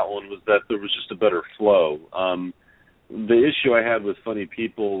like that one was that there was just a better flow. The issue I had with Funny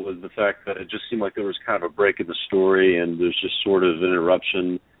People was the fact that it just seemed like there was kind of a break in the story, and there's just sort of an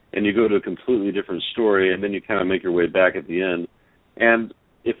interruption, and you go to a completely different story, and then you kind of make your way back at the end. And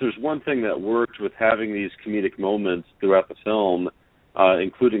if there's one thing that worked with having these comedic moments throughout the film,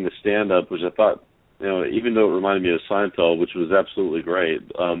 including the stand-up, which I thought, even though it reminded me of Seinfeld, which was absolutely great,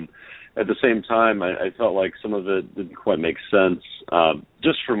 at the same time, I felt like some of it didn't quite make sense,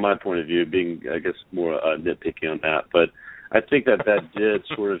 just from my point of view, being, I guess, more nitpicky on that. But I think that did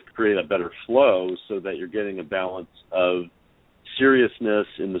sort of create a better flow so that you're getting a balance of seriousness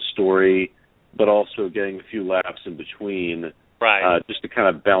in the story, but also getting a few laughs in between, just to kind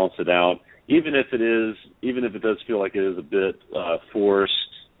of balance it out. Even if it does feel like it is a bit forced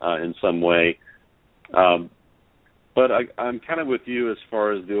in some way. But I'm kind of with you as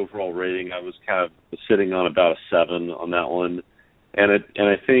far as the overall rating. I was kind of sitting on about a 7 on that one, and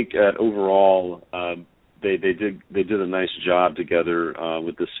I think that overall they did a nice job together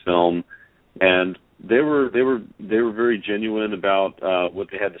with this film, and they were very genuine about what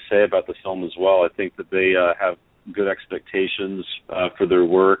they had to say about the film as well. I think that they have good expectations for their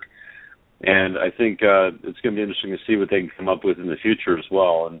work. And I think it's going to be interesting to see what they can come up with in the future as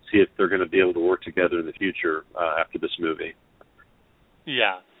well, and see if they're going to be able to work together in the future after this movie.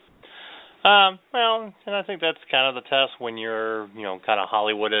 Yeah. Well, and I think that's kind of the test when you're, kind of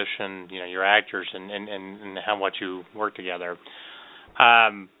Hollywoodish and, you're actors and how much you work together.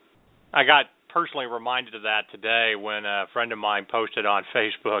 I got personally reminded of that today when a friend of mine posted on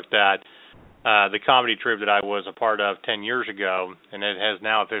Facebook that the comedy troupe that I was a part of 10 years ago, and it has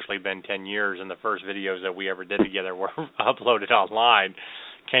now officially been 10 years, and the first videos that we ever did together were uploaded online.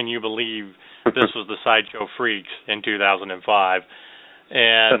 can you believe this was the Sideshow Freaks in 2005?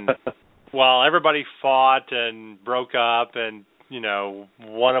 And while everybody fought and broke up, and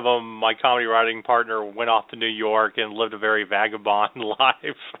one of them, my comedy writing partner, went off to New York and lived a very vagabond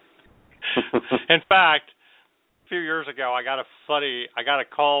life. In fact, a few years ago, I got a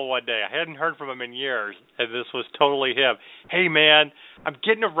call one day. I hadn't heard from him in years, and this was totally him. Hey, man, I'm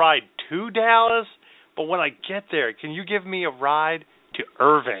getting a ride to Dallas, but when I get there, can you give me a ride to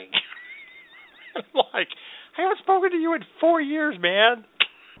Irving? I'm like, I haven't spoken to you in 4 years, man.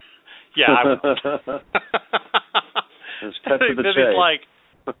 Yeah, I will. It's cut to the chase. He's like,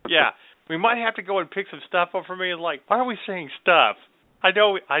 yeah, we might have to go and pick some stuff up for me. And like, why are we saying stuff? I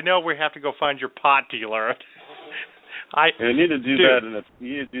know we have to go find your pot dealer. You need to do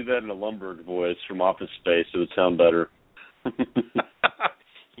that in a Lumberg voice from Office Space. It would sound better.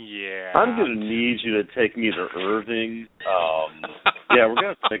 Yeah. I'm going to need you to take me to Irving. Yeah, we're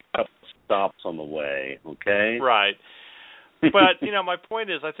going to take a couple stops on the way, okay? Right. But, my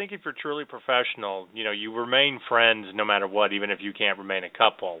point is, I think if you're truly professional, you remain friends no matter what, even if you can't remain a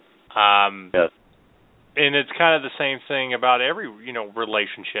couple. Yes. And it's kind of the same thing about every,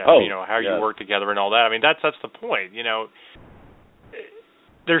 relationship, how you work together and all that. I mean, that's the point,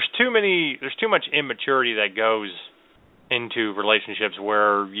 There's too much immaturity that goes into relationships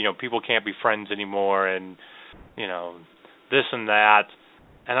where, people can't be friends anymore and, this and that.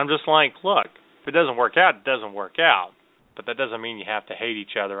 And I'm just like, look, if it doesn't work out, it doesn't work out. But that doesn't mean you have to hate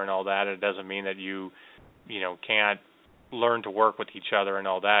each other and all that. It doesn't mean that you can't learn to work with each other and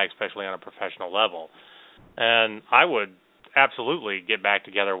all that, especially on a professional level. And I would absolutely get back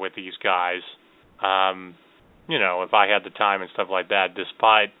together with these guys, if I had the time and stuff like that,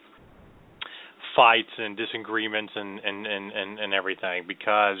 despite fights and disagreements and everything,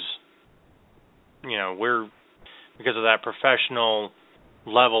 because because of that professional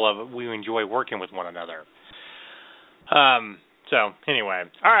level of we enjoy working with one another. So anyway,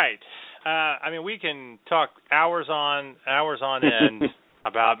 all right. We can talk hours on end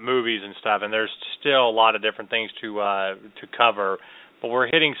about movies and stuff, and there's still a lot of different things to cover. But we're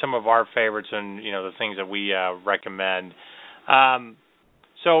hitting some of our favorites and the things that we recommend.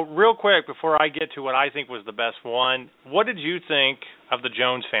 So real quick before I get to what I think was the best one, what did you think of the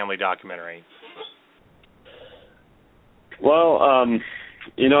Jones family documentary? Well,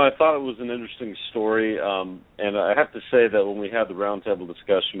 I thought it was an interesting story, and I have to say that when we had the roundtable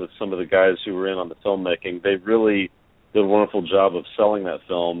discussion with some of the guys who were in on the filmmaking, they really did a wonderful job of selling that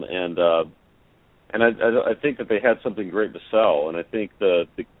film, and I think that they had something great to sell, and I think the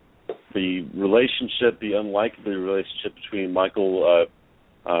relationship, the unlikely relationship between Michael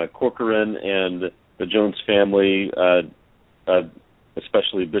Corcoran and the Jones family,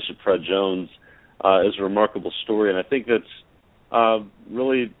 especially Bishop Fred Jones, is a remarkable story, and I think that's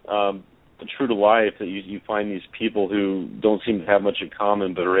really true to life, that you find these people who don't seem to have much in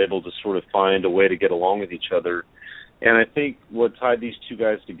common but are able to sort of find a way to get along with each other. And I think what tied these two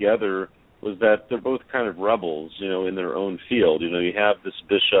guys together was that they're both kind of rebels, in their own field. You have this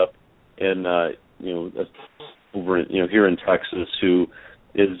bishop in, over, here in Texas who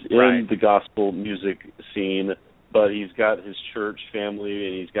is in the gospel music scene, but he's got his church family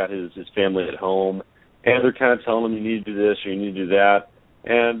and he's got his family at home, and they're kind of telling him you need to do this or you need to do that.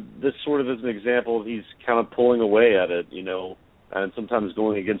 And this sort of is an example of he's kind of pulling away at it, and sometimes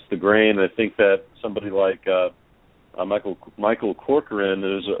going against the grain. And I think that somebody like Michael Corcoran,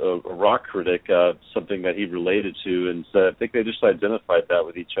 who's a rock critic, something that he related to, and so I think they just identified that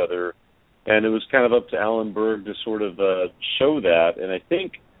with each other. And it was kind of up to Alan Berg to sort of show that. And I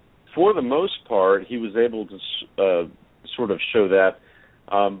think for the most part, he was able to sort of show that.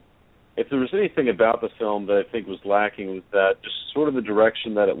 If there was anything about the film that I think was lacking, was that just sort of the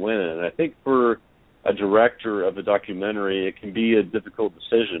direction that it went in. And I think for a director of a documentary, it can be a difficult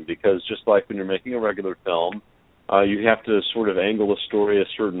decision, because just like when you're making a regular film, you have to sort of angle a story a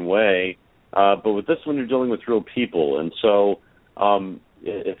certain way. But with this one, you're dealing with real people. And so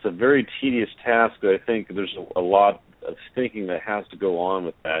it's a very tedious task that I think there's a lot of thinking that has to go on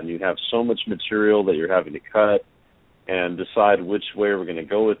with that. And you have so much material that you're having to cut and decide which way we're going to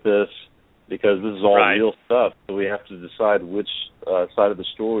go with this, because this is all real stuff. So we have to decide which side of the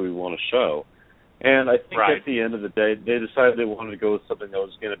story we want to show. And I think at the end of the day, they decided they wanted to go with something that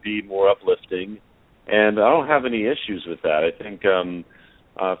was going to be more uplifting. And I don't have any issues with that. I think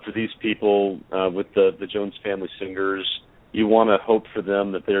for these people, with the Jones family singers, you want to hope for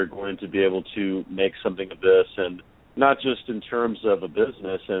them that they're going to be able to make something of this, and not just in terms of a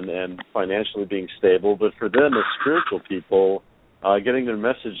business and financially being stable, but for them as spiritual people, getting their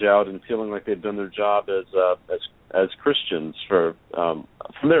message out and feeling like they've done their job as as Christians from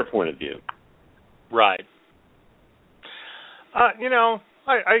their point of view. Right. I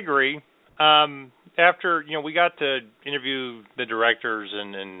agree. After we got to interview the directors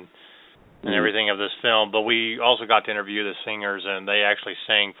and everything of this film, but we also got to interview the singers, and they actually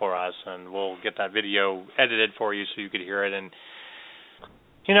sang for us, and we'll get that video edited for you so you could hear it. And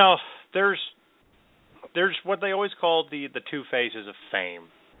there's what they always call the two faces of fame.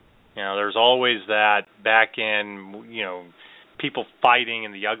 There's always that back end, people fighting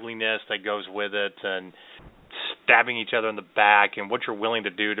and the ugliness that goes with it, and stabbing each other in the back, and what you're willing to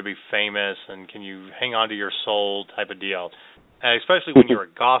do to be famous, and can you hang on to your soul type of deal. And especially when you're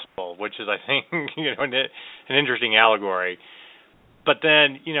a gospel, which is, I think, an interesting allegory. But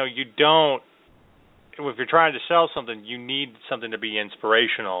then, you don't, if you're trying to sell something, you need something to be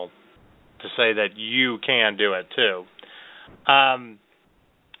inspirational to say that you can do it too.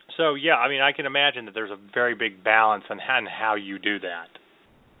 So, yeah, I can imagine that there's a very big balance on how you do that.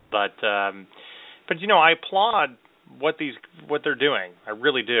 But I applaud what they're doing. I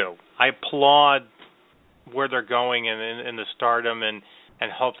really do. I applaud where they're going in the stardom, and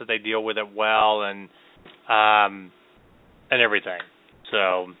hope that they deal with it well and everything.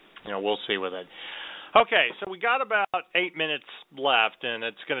 So, we'll see with it. Okay, so we got about 8 minutes left, and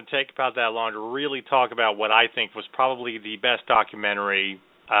it's going to take about that long to really talk about what I think was probably the best documentary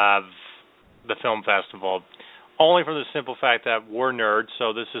of the film festival, only from the simple fact that we're nerds,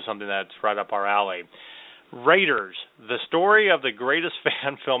 so this is something that's right up our alley. Raiders, the story of the greatest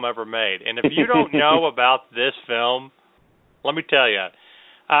fan film ever made. And if you don't know about this film, let me tell you,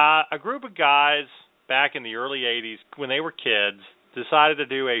 a group of guys back in the early 80s, when they were kids, decided to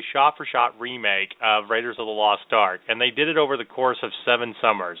do a shot-for-shot remake of Raiders of the Lost Ark, and they did it over the course of 7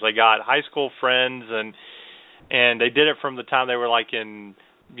 summers. They got high school friends, and they did it from the time they were like in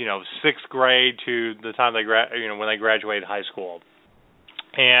 6th grade to the time they when they graduated high school.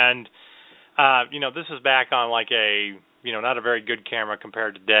 And this is back on like a not a very good camera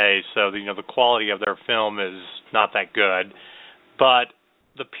compared to today, so the quality of their film is not that good, but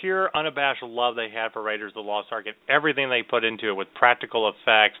the pure, unabashed love they had for Raiders of the Lost Ark and everything they put into it with practical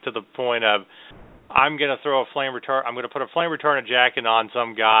effects, to the point of, I'm going to put a flame retardant jacket on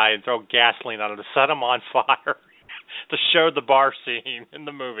some guy and throw gasoline on him to set him on fire to show the bar scene in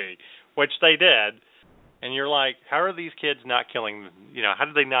the movie, which they did. And you're like, how are these kids not killing, how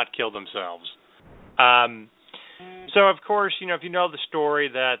did they not kill themselves? So, of course, if you know the story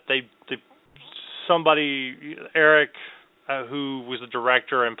that Eric, who was the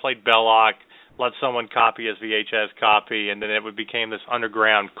director and played Belloc, let someone copy his VHS copy, and then it became this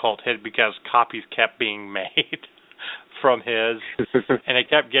underground cult hit because copies kept being made from his, and it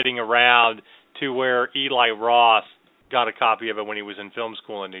kept getting around to where Eli Roth got a copy of it when he was in film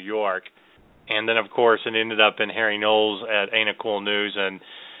school in New York. And then, of course, it ended up in Harry Knowles at Ain't It Cool News, and,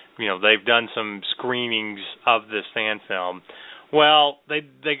 they've done some screenings of this fan film. Well,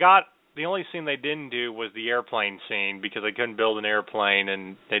 they got, the only scene they didn't do was the airplane scene because they couldn't build an airplane,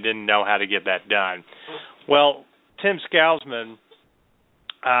 and they didn't know how to get that done. Well, Tim Scousman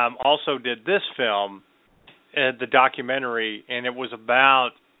also did this film, the documentary, and it was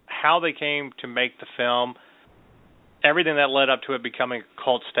about how they came to make the film, everything that led up to it becoming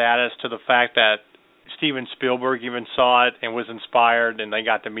cult status, to the fact that Steven Spielberg even saw it and was inspired, and they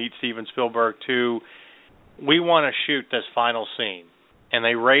got to meet Steven Spielberg too. We want to shoot this final scene, and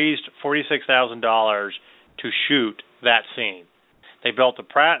they raised $46,000 to shoot that scene. They built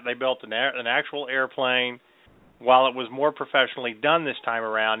an actual airplane. While it was more professionally done this time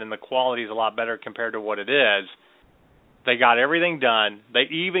around, and the quality is a lot better compared to what it is, they got everything done. They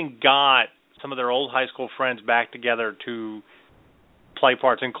even got some of their old high school friends back together to play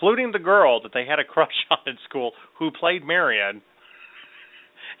parts, including the girl that they had a crush on in school who played Marion.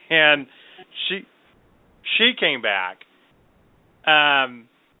 And she came back.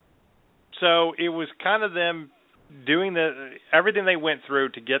 So it was kind of them doing everything they went through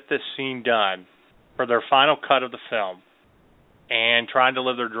to get this scene done for their final cut of the film, and trying to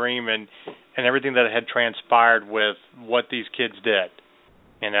live their dream, and everything that had transpired with what these kids did.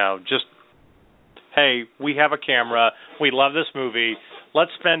 Just, hey, we have a camera, we love this movie,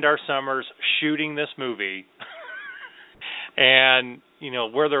 let's spend our summers shooting this movie, and,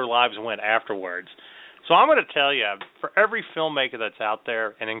 where their lives went afterwards. So I'm going to tell you, for every filmmaker that's out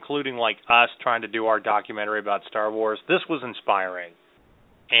there, and including like us trying to do our documentary about Star Wars, this was inspiring.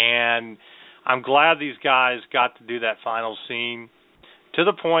 And I'm glad these guys got to do that final scene, to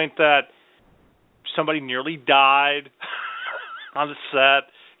the point that somebody nearly died on the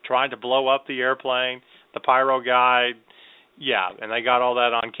set trying to blow up the airplane. The pyro guy, yeah, and they got all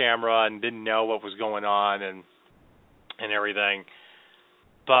that on camera and didn't know what was going on. And and everything.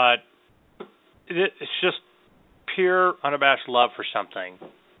 But it's just pure, unabashed love for something.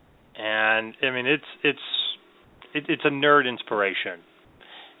 And, I mean, it's a nerd inspiration.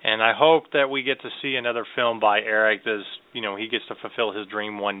 And I hope that we get to see another film by Eric as, you know, he gets to fulfill his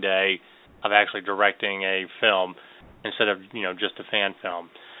dream one day of actually directing a film instead of, you know, just a fan film.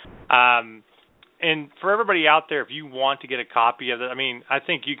 And for everybody out there, if you want to get a copy of it, I mean, I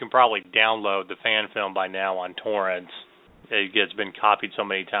think you can probably download the fan film by now on torrents. It's been copied so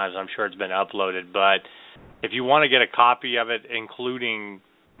many times, I'm sure it's been uploaded. But if you want to get a copy of it, including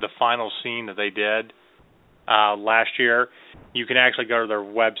the final scene that they did last year, you can actually go to their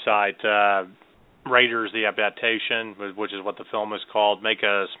website, Raiders the Adaptation, which is what the film is called. Make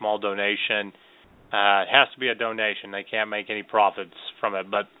a small donation. It has to be a donation. They can't make any profits from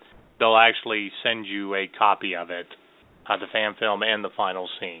it, but they'll actually send you a copy of it, the fan film and the final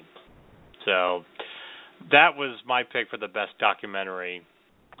scene. So that was my pick for the best documentary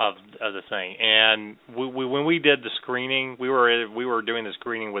of the thing. And when we did the screening, we were doing the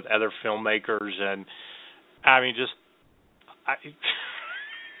screening with other filmmakers, and I mean,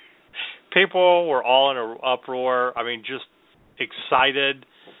 people were all in an uproar. I mean, just excited,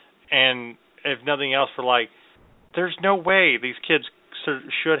 and if nothing else, for like, there's no way these kids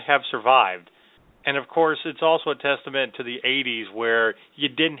should have survived. And of course, it's also a testament to the 80s where you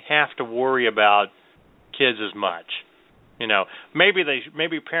didn't have to worry about kids as much. You know, maybe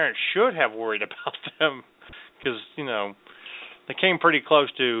parents should have worried about them because, you know, they came pretty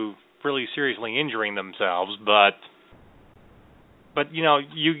close to really seriously injuring themselves, but you know,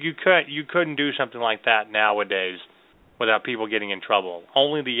 you couldn't do something like that nowadays without people getting in trouble.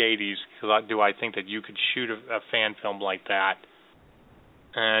 Only the 80s do I think that you could shoot a fan film like that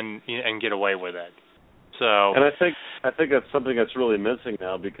and get away with it. So, and I think that's something that's really missing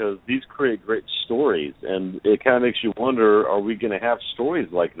now, because these create great stories, and it kind of makes you wonder: are we going to have stories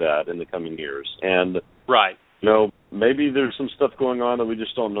like that in the coming years? And right. You know, maybe there's some stuff going on that we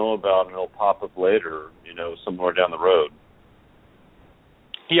just don't know about, and it'll pop up later, you know, somewhere down the road.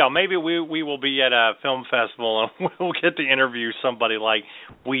 Yeah, maybe we will be at a film festival and we'll get to interview somebody like,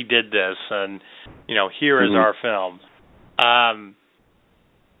 we did this, and, you know, here is our film.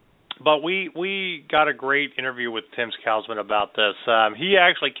 But we got a great interview with Tim Skalsman about this. He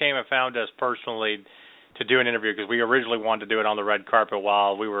actually came and found us personally to do an interview, because we originally wanted to do it on the red carpet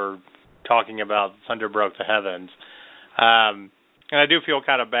while we were talking about Thunder Broke the Heavens. And I do feel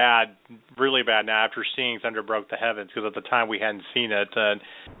kind of bad, really bad now, after seeing Thunder Broke the Heavens, because at the time we hadn't seen it. And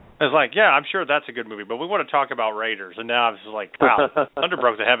I was like, yeah, I'm sure that's a good movie, but we want to talk about Raiders. And now I was like, wow, Thunder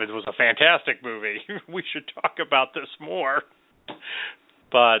Broke the Heavens was a fantastic movie. We should talk about this more.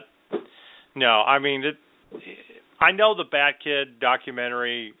 But, no, I mean, I know the Bat Kid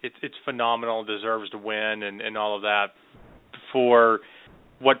documentary, it's phenomenal, deserves to win and all of that for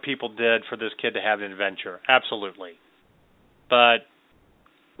what people did for this kid to have an adventure. Absolutely. But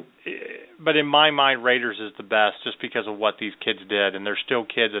in my mind, Raiders is the best just because of what these kids did, and they're still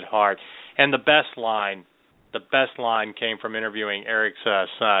kids at heart. And the best line came from interviewing Eric's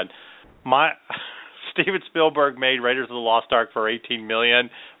son. Steven Spielberg made Raiders of the Lost Ark for $18 million.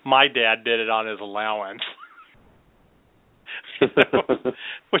 My dad did it on his allowance,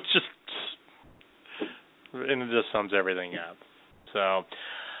 which just sums everything up. So.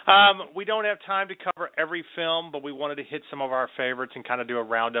 We don't have time to cover every film, but we wanted to hit some of our favorites and kind of do a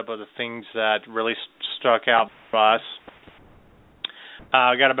roundup of the things that really stuck out for us.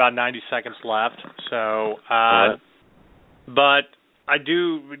 I got about 90 seconds left, so but I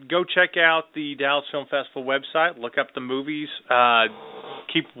do go check out the Dallas Film Festival website, look up the movies,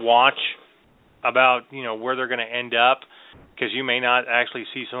 keep watch about, you know, where they're going to end up, because you may not actually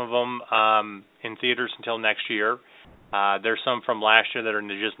see some of them in theaters until next year. There's some from last year that are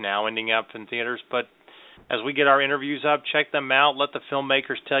just now ending up in theaters, but as we get our interviews up, check them out, let the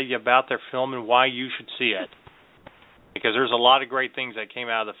filmmakers tell you about their film and why you should see it. Because there's a lot of great things that came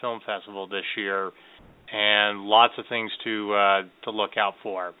out of the film festival this year, and lots of things to look out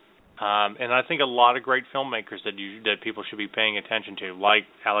for. And I think a lot of great filmmakers that people should be paying attention to, like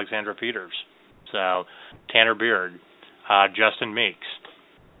Alexandra Peters, so Tanner Beard, Justin Meeks.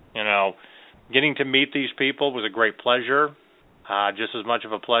 You know, getting to meet these people was a great pleasure, just as much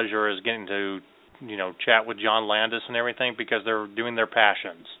of a pleasure as getting to, you know, chat with John Landis and everything, because they're doing their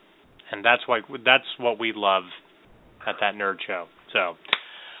passions, and that's what we love at that nerd show. So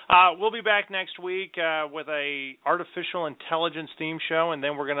we'll be back next week with a artificial intelligence theme show, and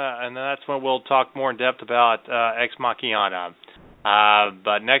then that's when we'll talk more in depth about Ex Machina.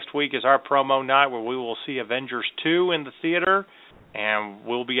 But next week is our promo night, where we will see Avengers 2 in the theater. And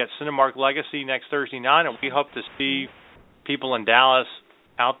we'll be at Cinemark Legacy next Thursday night, and we hope to see people in Dallas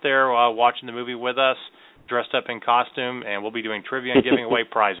out there watching the movie with us, dressed up in costume, and we'll be doing trivia and giving away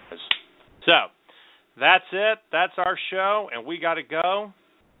prizes. So that's it. That's our show, and we got to go.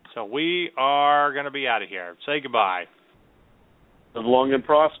 So we are going to be out of here. Say goodbye. Live long and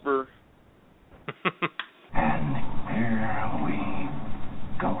prosper.